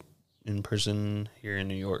actually in prison here in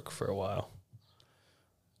New York for a while.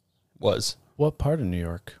 Was. What part of New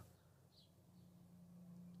York?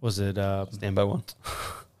 Was it... Stand by one.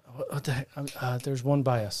 What the heck? There's one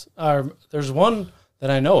by us. There's one that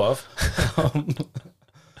I know of. It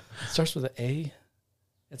starts with an A.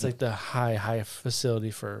 It's like the high facility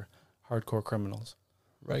for hardcore criminals.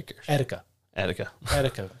 Rikers. Attica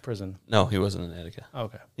prison. No, he wasn't in Attica.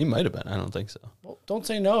 Okay. He might have been. I don't think so. Well, don't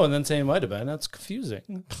say no and then say he might have been. That's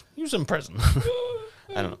confusing. He was in prison.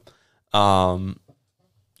 I don't know.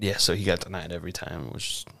 Yeah, so he got denied every time,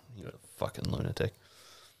 which he's a fucking lunatic.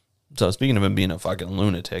 So speaking of him being a fucking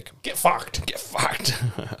lunatic, Get fucked.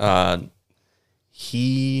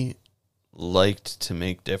 He liked to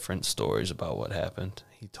make different stories about what happened.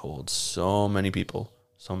 He told so many people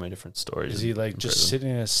so many different stories. Is he like just prison. sitting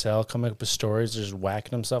in a cell coming up with stories, just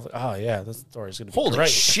whacking himself? Oh, yeah, this story's going to be Holy great.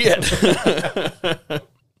 shit.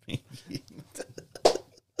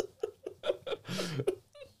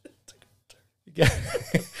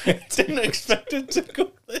 Didn't expect it to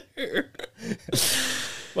go there.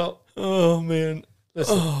 Well, oh, man.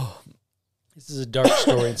 listen, this is a dark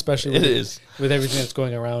story, especially It is. with everything that's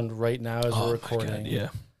going around right now as we're recording. God, yeah.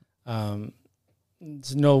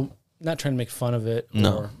 It's not trying to make fun of it.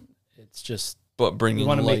 No. Or it's just But bringing we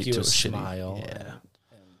want to light make you to a shitty. smile. Yeah.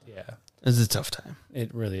 And yeah, It's a tough time.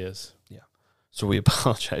 it really is. So we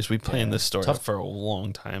apologize. We planned this story Tough. for a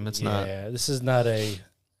long time. It's yeah, not. this is not a.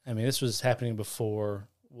 I mean, this was happening before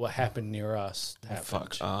what happened near us happened.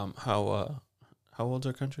 Fuck. How old's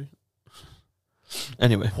our country?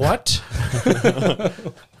 Anyway. What?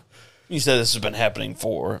 You said this has been happening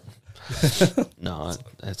for. No,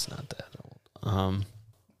 it's not that old.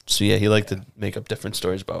 So yeah, he liked to make up different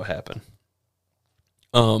stories about what happened.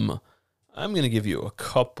 I'm gonna give you a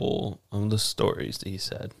couple of the stories that he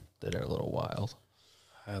said that are a little wild.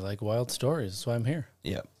 I like wild stories. That's why I'm here.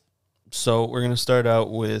 Yeah. So we're gonna start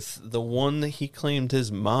out with the one that he claimed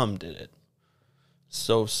his mom did it.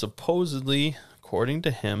 So supposedly, according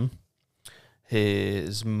to him,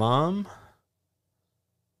 his mom.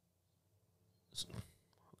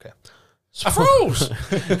 Okay. So, I froze.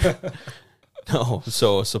 No,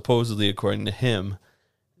 so supposedly, according to him,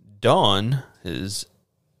 Dawn, his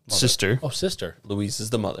sister, Sister. Louise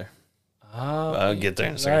is the mother. I'll get there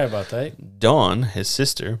in a second. Sorry about that. Dawn, his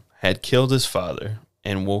sister, had killed his father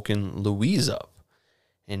and woken Louise up.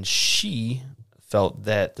 And she felt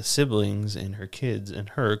that the siblings and her kids and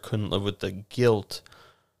her couldn't live with the guilt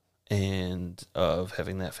and of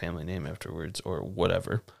having that family name afterwards or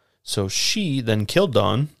whatever. So she then killed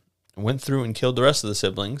Dawn, went through and killed the rest of the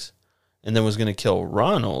siblings, and then was going to kill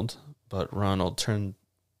Ronald, but Ronald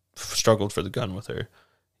struggled for the gun with her,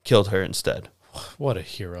 killed her instead. What a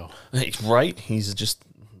hero. Right? He's just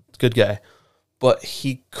a good guy. But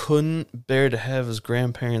he couldn't bear to have his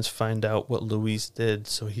grandparents find out what Louise did,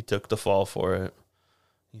 so he took the fall for it.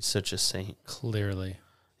 He's such a saint. Clearly.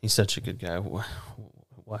 He's such a good guy.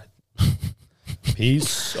 What?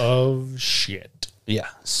 Piece of shit. Yeah.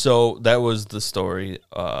 So that was the story.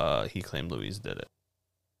 He claimed Louise did it.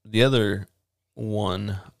 The other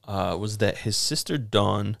one was that his sister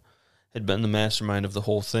Dawn had been the mastermind of the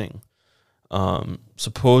whole thing.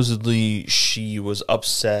 Supposedly, she was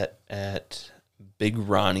upset at Big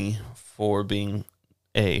Ronnie for being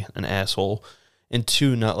an asshole, and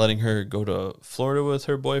 2, not letting her go to Florida with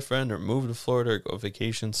her boyfriend or move to Florida or go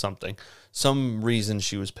vacation, something. Some reason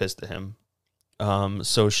she was pissed at him.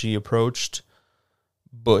 So she approached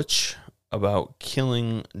Butch about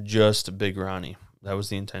killing just Big Ronnie. That was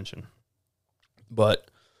the intention. But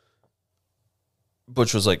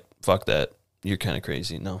Butch was like, fuck that. You're kind of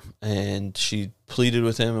crazy. No. And she pleaded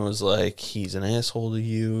with him and was like, he's an asshole to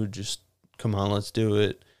you. Just come on, let's do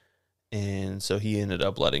it. And so he ended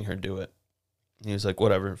up letting her do it. He was like,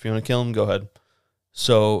 whatever, if you want to kill him, go ahead.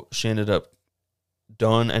 So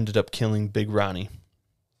Dawn ended up killing Big Ronnie.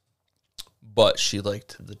 But she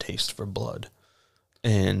liked the taste for blood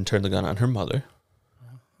and turned the gun on her mother.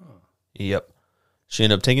 Yep. She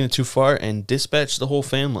ended up taking it too far and dispatched the whole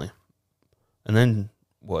family. And then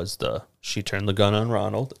she turned the gun on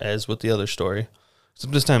Ronald, as with the other story.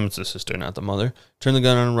 Except this time it's the sister, not the mother. Turned the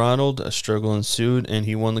gun on Ronald, a struggle ensued, and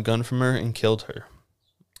he won the gun from her and killed her.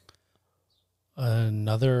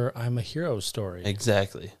 Another I'm a hero story.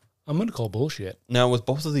 Exactly. I'm going to call bullshit. Now, with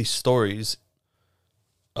both of these stories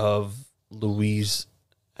of Louise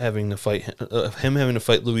having to fight, him having to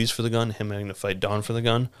fight Louise for the gun, him having to fight Dawn for the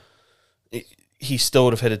gun, he still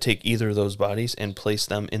would have had to take either of those bodies and place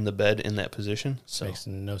them in the bed in that position. So makes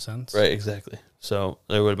no sense. Right, exactly. So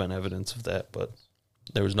there would have been evidence of that, but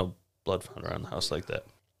there was no blood found around the house like that.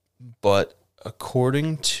 But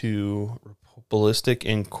according to ballistic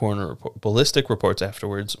reports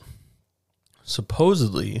afterwards,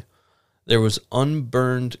 supposedly there was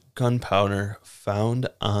unburned gunpowder found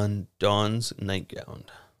on Dawn's nightgown.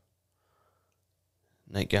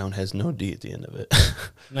 Nightgown has no D at the end of it.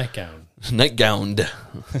 Nightgown. Nightgowned.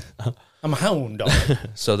 I'm a hound dog.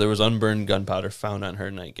 So there was unburned gunpowder found on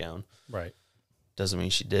her nightgown. Right. Doesn't mean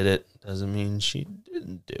she did it. Doesn't mean she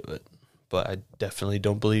didn't do it. But I definitely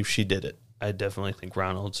don't believe she did it. I definitely think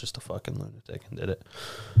Ronald's just a fucking lunatic and did it.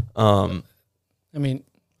 I mean,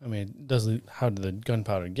 how did the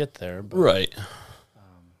gunpowder get there? But, right.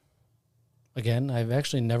 Again, I've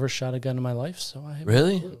actually never shot a gun in my life, so I have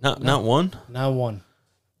really no clue. not one. Not one.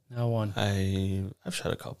 Not one. I've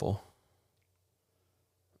shot a couple.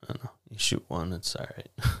 I don't know. You shoot one, it's all right.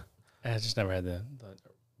 I just never had the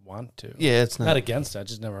want to. Yeah, it's not against it. I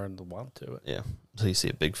just never had the want to. Yeah, until you see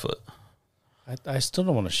a Bigfoot. I still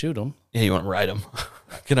don't want to shoot him. Yeah, you want to ride him.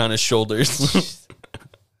 Get on his shoulders.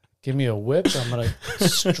 Give me a whip. I'm going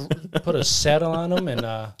to put a saddle on him.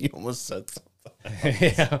 And you almost said something.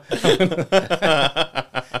 Yeah.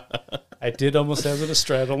 I did almost have it to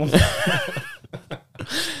straddle him.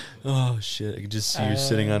 Oh, shit. I could just see you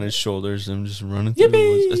sitting on his shoulders and just running through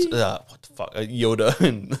the woods. What the fuck? Yoda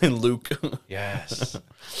and Luke. Yes.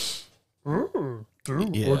 Do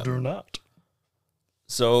yeah. Or do not.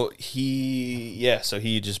 So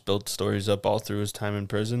he just built stories up all through his time in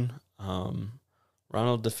prison.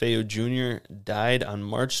 Ronald DeFeo Jr. died on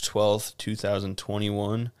March 12th,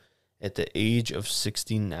 2021 at the age of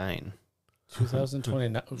 69.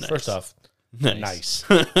 2029. Nice. First off, nice.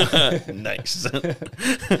 Nice.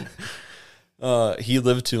 He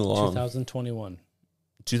lived too long. 2021.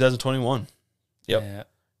 2021. Yep. Yeah.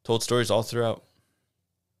 Told stories all throughout.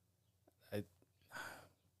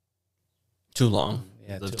 Too long.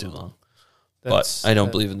 Yeah, lived too long. But I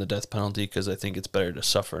don't believe in the death penalty because I think it's better to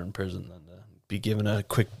suffer in prison than to be given a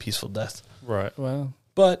quick, peaceful death. Right. Well,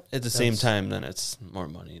 but at the same time, then it's more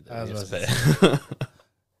money that you have to pay.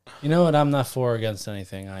 You know what? I'm not for or against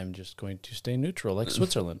anything. I'm just going to stay neutral, like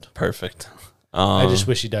Switzerland. Perfect. I just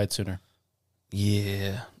wish he died sooner.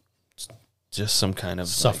 Yeah. Just some kind of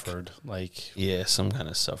suffered. Some kind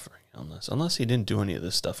of suffering illness. Unless he didn't do any of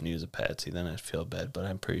this stuff and he was a patsy, then I'd feel bad. But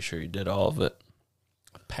I'm pretty sure he did all of it.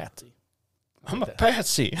 A patsy. I'm a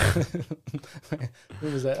patsy.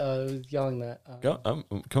 Who was that? Yelling that.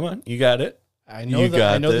 Come on. You got it. I know the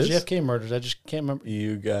JFK murders. I just can't remember.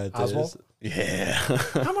 You got Oswald? This. Yeah.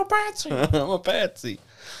 I'm a patsy. I'm a patsy.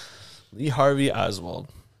 Lee Harvey Oswald.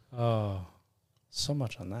 Oh, so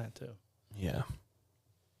much on that, too. Yeah.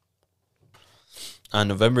 On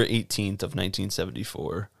November 18th of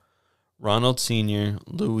 1974, Ronald Sr.,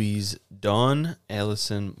 Louise, Dawn,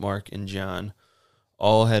 Allison, Mark, and John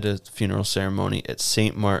all had a funeral ceremony at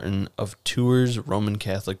St. Martin of Tours Roman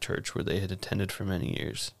Catholic Church where they had attended for many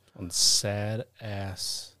years. And sad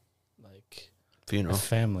ass, funeral.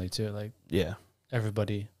 Family, too. Yeah.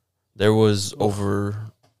 Everybody. There was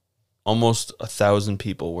over almost 1,000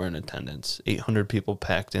 people were in attendance. 800 people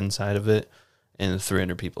packed inside of it, and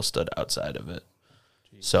 300 people stood outside of it.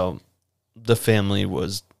 Jeez. So the family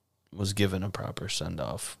was given a proper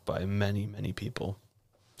send-off by many, many people.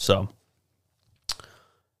 So,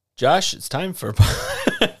 Josh, it's time for...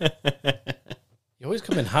 You always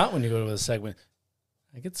come in hot when you go to a segment.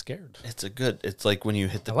 I get scared. It's like when you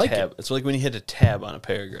hit the tab. It's like when you hit a tab on a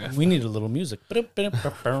paragraph. We need a little music.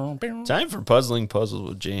 Time for Puzzling Puzzles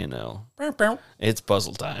with J&L. It's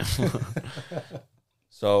puzzle time.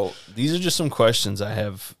 So these are just some questions I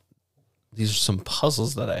have. These are some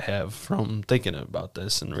puzzles that I have from thinking about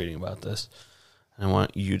this and reading about this. And I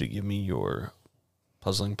want you to give me your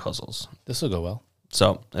puzzling puzzles. This will go well.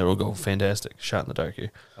 So it will go fantastic. Shot in the dark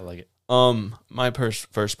here. I like it. My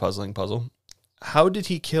first puzzling puzzle. How did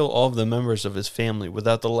he kill all of the members of his family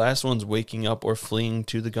without the last ones waking up or fleeing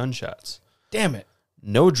to the gunshots? Damn it.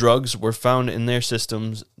 No drugs were found in their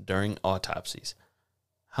systems during autopsies.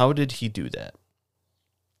 How did he do that?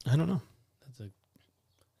 I don't know.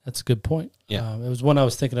 That's a good point. Yeah. It was one I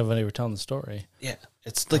was thinking of when you were telling the story. Yeah.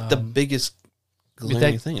 It's like the biggest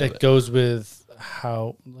glaring thing of it. That goes with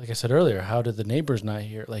how, like I said earlier, how did the neighbors not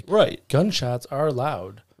hear? Like, right. Gunshots are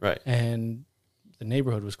loud. Right. And the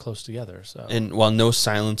neighborhood was close together. So, and while no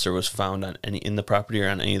silencer was found on in the property or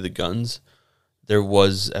on any of the guns, there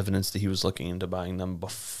was evidence that he was looking into buying them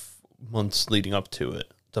months leading up to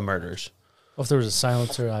it, the murders. Well, if there was a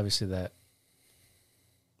silencer, obviously that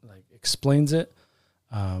like explains it.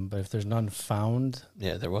 But if there's none found,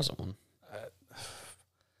 yeah, there wasn't one.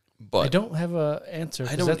 But I don't have an answer.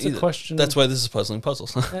 I don't. That's either. A question. That's why this is puzzling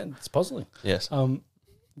puzzles. It's puzzling. Yes.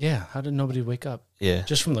 Yeah. How did nobody wake up? Yeah.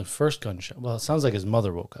 Just from the first gunshot. Well, it sounds like his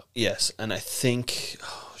mother woke up. Yes, and I think,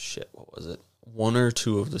 oh shit, what was it? One or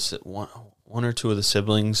two of the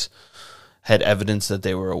siblings had evidence that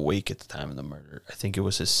they were awake at the time of the murder. I think it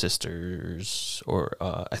was his sisters, or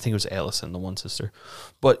I think it was Allison, the one sister.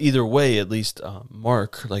 But either way, at least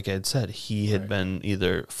Mark, like I had said, he had been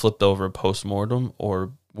either flipped over post-mortem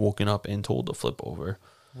or woken up and told to flip over.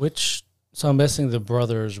 So I'm guessing the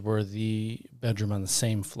brothers were the bedroom on the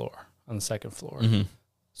same floor, on the second floor. Mm-hmm.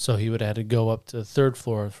 So he would have had to go up to the third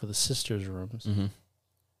floor for the sisters' rooms. Mm-hmm.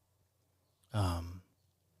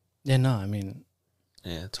 Yeah, no, I mean...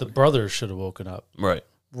 Yeah, the brothers should have woken up right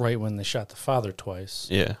when they shot the father twice.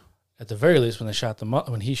 Yeah, at the very least, when they shot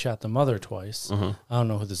when he shot the mother twice. Uh-huh. I don't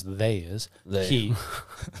know who this they is. They. He.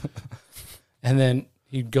 And then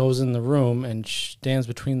he goes in the room and stands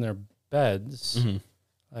between their beds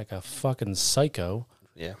like a fucking psycho.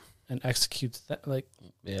 Yeah, and executes that. Like,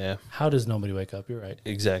 yeah. How does nobody wake up? You're right.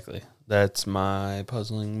 Exactly. That's my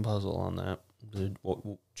puzzling puzzle on that.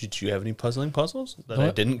 Did you have any puzzling puzzles that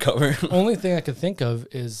I didn't cover? Only thing I could think of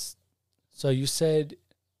is, so you said,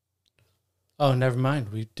 oh, never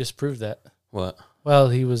mind. We disproved that. What? Well,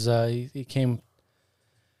 he was, he came,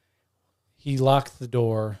 he locked the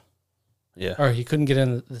door. Yeah. Or he couldn't get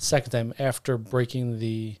in the second time after breaking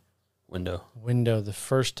the window the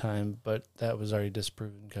first time, but that was already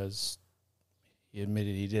disproven because he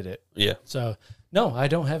admitted he did it. Yeah. So, no, I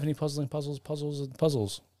don't have any puzzles.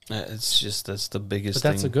 It's just, that's the biggest thing.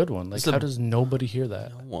 But that's a good one. Like, how does nobody hear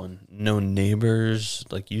that? No one. No neighbors.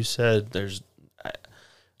 Like you said,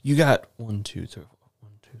 you got 1, 2, 3,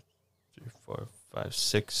 4, 5,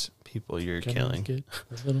 6 people you're killing.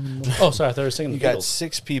 Oh, sorry. I thought you were singing the Beatles. You got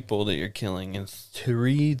 6 people that you're killing in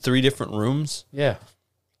three different rooms. Yeah.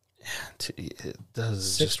 It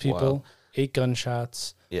does 6 people, wild. 8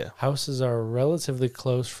 gunshots. Yeah. Houses are relatively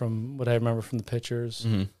close from what I remember from the pictures.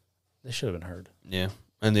 Mm-hmm. They should have been heard. Yeah.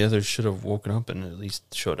 And the others should have woken up and at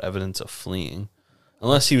least showed evidence of fleeing.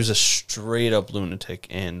 Unless he was a straight-up lunatic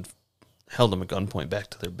and held them at gunpoint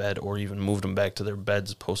back to their bed or even moved them back to their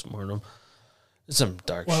beds post-mortem. It's some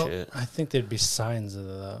dark shit. I think there'd be signs of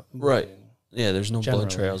the moving. Right. Yeah, there's no Generally.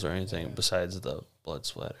 blood trails or anything besides the blood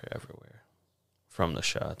splatter everywhere from the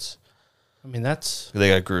shots. I mean, they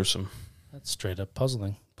got gruesome. That's straight up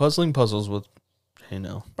puzzling. Puzzling puzzles with, hey,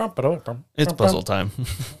 no. It's puzzle time.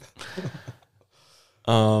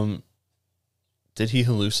 Did he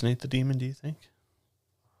hallucinate the demon, do you think?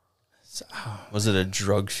 Was it a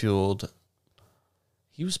drug-fueled?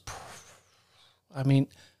 He was, I mean,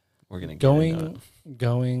 we're going to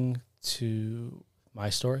going to my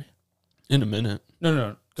story? In a minute.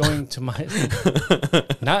 No. Going to my,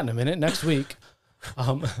 not in a minute, next week.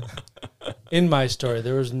 In my story,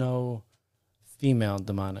 there was no female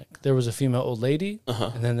demonic. There was a female old lady,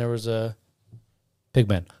 and then there was a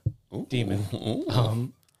pigman demon.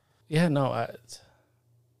 Ooh. Yeah, no,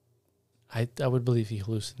 I would believe he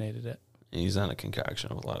hallucinated it. He's on a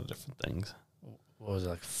concoction of a lot of different things. What was it,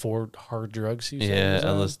 like 4 hard drugs he said? Yeah,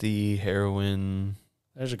 LSD, heroin.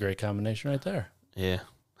 There's a great combination right there. Yeah.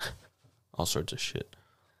 All sorts of shit.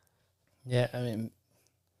 Yeah, I mean,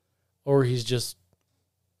 or he's just,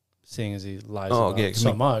 seeing as he lies about it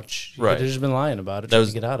so much, he could have just been lying about it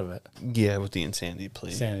to get out of it. Yeah, with the insanity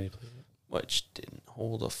plea. Which didn't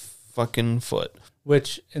hold a fucking foot.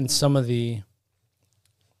 Which, in some of the,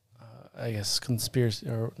 I guess, conspiracy,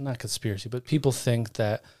 or not conspiracy, but people think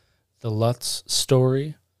that the Lutz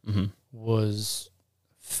story was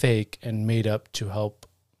fake and made up to help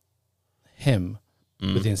him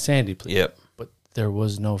with the insanity plea. Yep. But there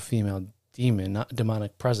was no female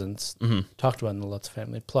demonic presence talked about in the Lutz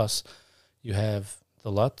family. Plus, you have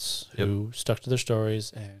the Lutz who stuck to their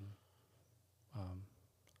stories and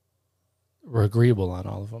were agreeable on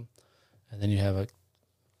all of them. and then you have a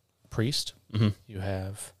priest. Mm-hmm. You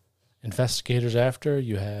have investigators after.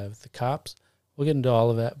 You have the cops. We'll get into all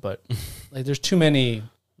of that, but like, there's too many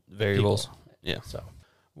variables. people. Yeah. So,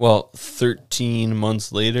 well, 13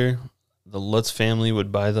 months later, the Lutz family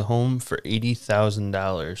would buy the home for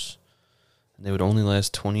 $80,000. And they would only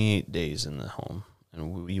last 28 days in the home.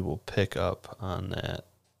 And we will pick up on that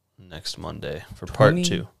next Monday for part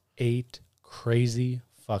 2. 8 crazy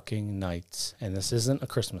fucking nights. And this isn't a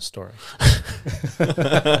Christmas story.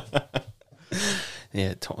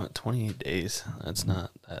 Yeah, 28 days. That's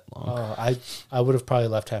not that long. Oh, I would have probably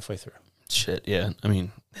left halfway through. Shit, yeah. I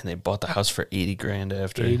mean, and they bought the house for $80,000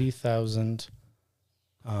 after. 80,000.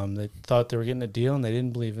 They thought they were getting a deal, and they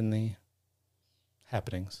didn't believe in the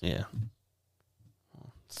happenings. Yeah.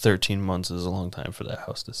 13 months is a long time for that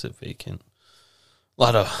house to sit vacant.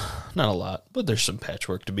 Not a lot, but there's some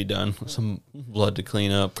patchwork to be done. Some blood to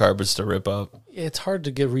clean up, carpets to rip up. It's hard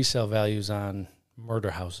to get resale values on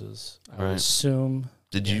murder houses. I would assume.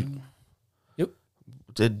 Did you? Yep.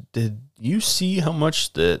 Did you see how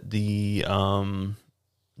much the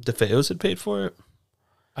DeFeos had paid for it?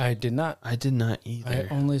 I did not. I did not either.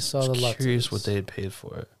 I only saw the Lutzes. Curious what they had paid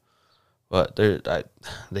for it, but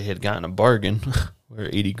they had gotten a bargain. We're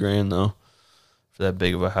 $80,000 though for that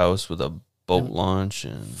big of a house with a boat launch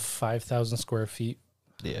and 5,000 square feet.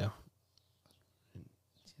 Yeah,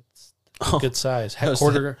 It's a good size.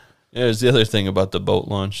 Headquarter. Yeah, there's the other thing about the boat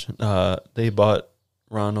launch. They bought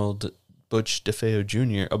Ronald Butch DeFeo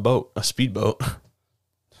Jr. a speedboat.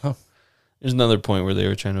 Huh. There's another point where they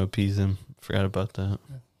were trying to appease him. Forgot about that.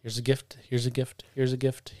 Here's a gift. Here's a gift. Here's a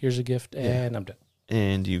gift. Here's a gift. And I'm done.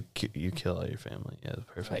 And you kill all your family. Yeah, that's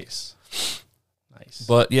perfect. Nice.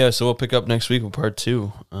 But yeah, so we'll pick up next week with part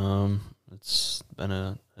 2. It's been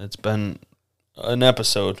an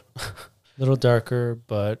episode. A little darker,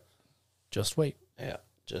 but just wait. Yeah,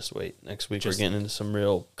 just wait. Next week we're getting into some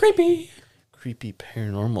real creepy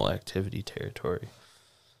paranormal activity territory.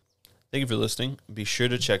 Thank you for listening. Be sure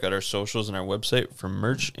to check out our socials and our website for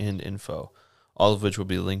merch and info, all of which will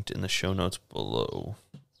be linked in the show notes below,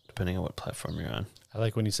 depending on what platform you're on. I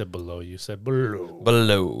like when you said below. You said below.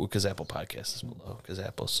 Below, because Apple Podcast is below, because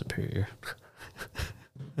Apple's superior.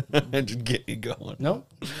 Just get you going. Nope.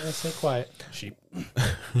 Stay quiet. Sheep. We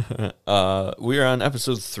are on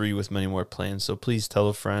episode 3 with many more plans, so please tell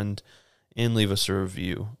a friend and leave us a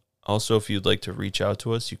review. Also, if you'd like to reach out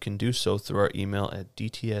to us, you can do so through our email at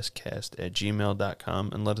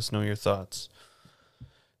dtscast@gmail.com and let us know your thoughts.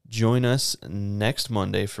 Join us next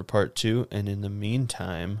Monday for part 2, and in the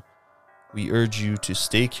meantime, we urge you to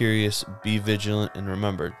stay curious, be vigilant, and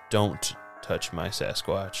remember, don't touch my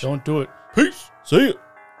Sasquatch. Don't do it. Peace. See ya.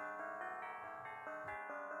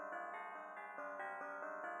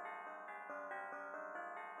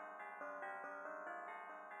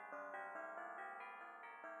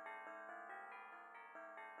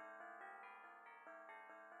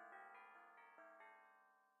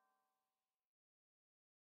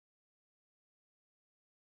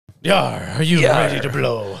 Yar, are you ready to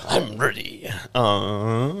blow? I'm ready.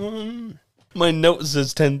 My note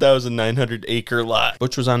says 10,900 acre lot.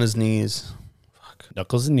 Butch was on his knees. Fuck.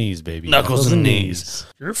 Knuckles and knees, baby. Knuckles and knees.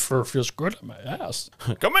 Your fur feels good on my ass.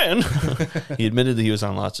 Come in. He admitted that he was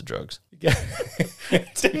on lots of drugs.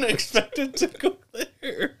 Didn't expect it to go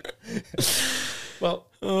there. Well,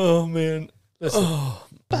 oh man. Listen. Oh.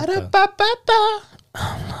 Ba-da-ba-ba-ba.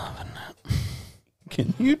 I'm loving it.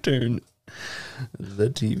 Can you turn the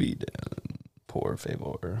TV down? Poor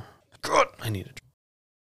favor. God, I need a